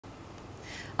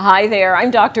Hi there,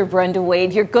 I'm Dr. Brenda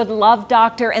Wade, your good love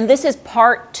doctor, and this is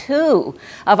part 2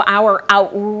 of our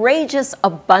Outrageous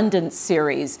Abundance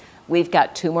series. We've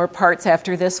got 2 more parts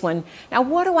after this one. Now,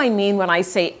 what do I mean when I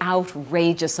say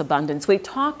outrageous abundance? We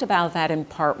talked about that in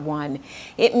part 1.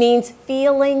 It means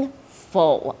feeling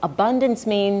full. Abundance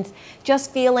means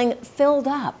just feeling filled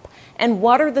up. And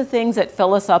what are the things that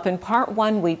fill us up? In part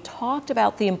 1, we talked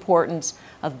about the importance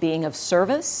of being of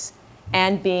service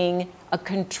and being a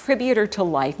contributor to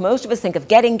life. Most of us think of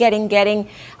getting,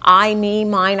 I, me,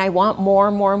 mine, I want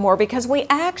more, because we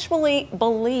actually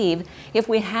believe if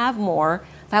we have more,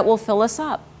 that will fill us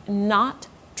up. Not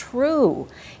true.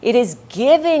 It is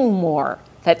giving more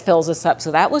that fills us up.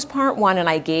 So that was part 1, and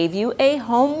I gave you a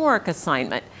homework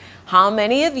assignment. How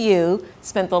many of you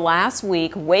spent the last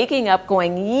week waking up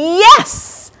going,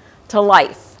 yes, to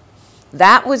life?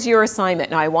 That was your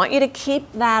assignment. Now I want you to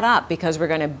keep that up because we're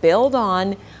going to build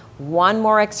on one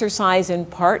more exercise in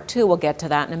part 2. We'll get to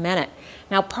that in a minute.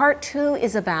 Now part 2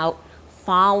 is about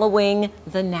following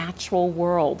the natural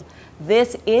world.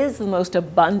 This is the most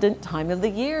abundant time of the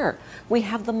year. We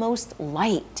have the most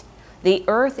light. The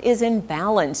earth is in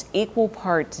balance, equal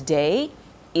parts day,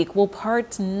 equal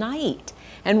parts night.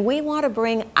 And we want to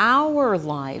bring our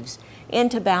lives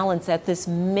into balance at this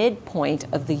midpoint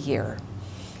of the year.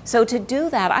 So to do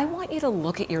that, I want you to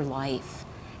look at your life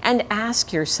and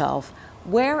ask yourself,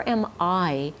 where am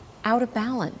I out of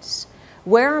balance?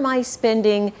 Where am I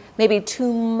spending maybe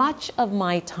too much of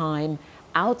my time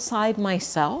outside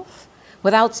myself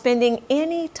without spending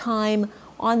any time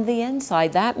on the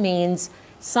inside? That means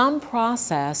some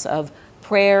process of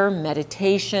prayer,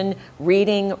 meditation,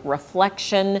 reading,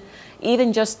 reflection,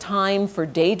 even just time for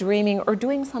daydreaming or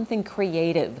doing something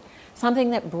creative, something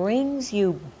that brings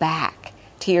you back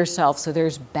to yourself so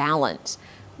there's balance.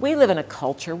 We live in a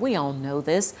culture, we all know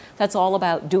this, that's all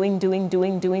about doing, being.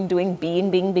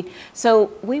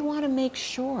 So we want to make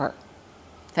sure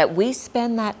that we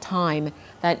spend that time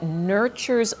that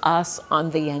nurtures us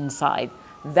on the inside.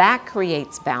 That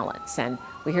creates balance. And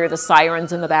we hear the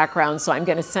sirens in the background, so I'm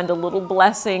going to send a little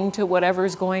blessing to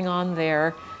whatever's going on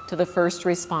there, to the first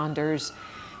responders.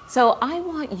 So I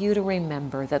want you to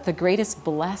remember that the greatest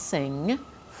blessing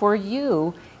for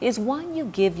you is one you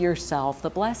give yourself,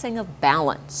 the blessing of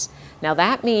balance. Now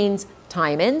that means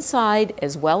time inside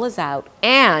as well as out,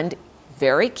 and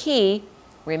very key,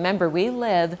 remember we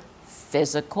live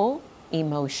physical,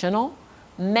 emotional,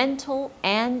 mental,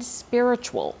 and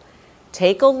spiritual.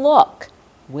 Take a look.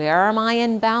 Where am I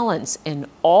in balance in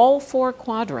all 4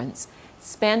 quadrants?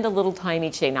 Spend a little time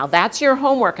each day. Now that's your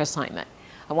homework assignment.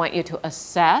 I want you to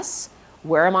assess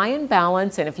where am I in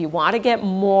balance, and if you want to get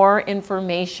more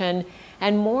information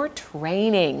and more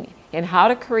training in how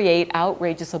to create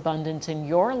outrageous abundance in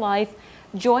your life,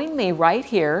 join me right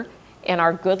here in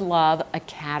our Good Love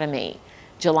Academy.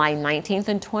 July 19th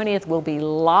and 20th will be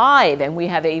live, and we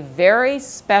have a very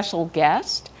special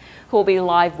guest who will be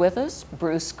live with us,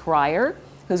 Bruce Cryer,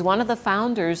 who's one of the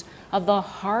founders of the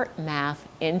Heart Math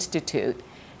Institute.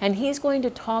 And he's going to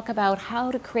talk about how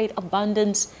to create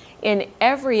abundance in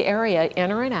every area,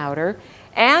 inner and outer.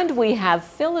 And we have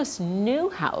Phyllis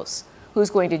Newhouse,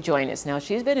 who's going to join us. Now,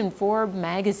 she's been in Forbes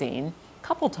magazine a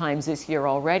couple times this year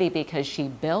already because she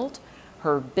built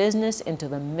her business into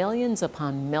the millions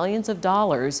upon millions of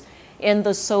dollars in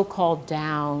the so-called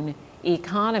down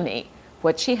economy.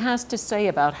 What she has to say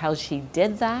about how she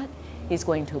did that is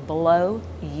going to blow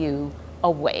you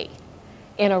away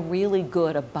in a really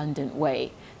good, abundant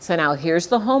way. So now here's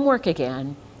the homework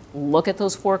again. Look at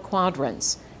those 4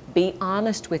 quadrants. Be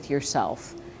honest with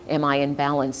yourself. Am I in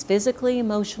balance physically,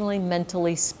 emotionally,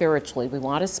 mentally, spiritually? We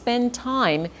want to spend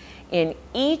time in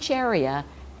each area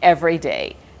every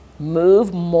day.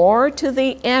 Move more to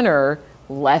the inner,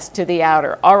 less to the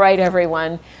outer. All right,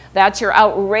 everyone. That's your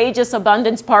Outrageous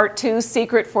Abundance Part 2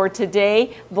 secret for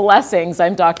today. Blessings.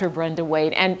 I'm Dr. Brenda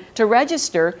Wade. And to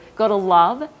register, go to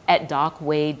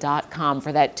love@docwade.com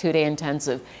for that 2-day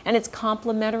intensive. And it's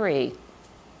complimentary.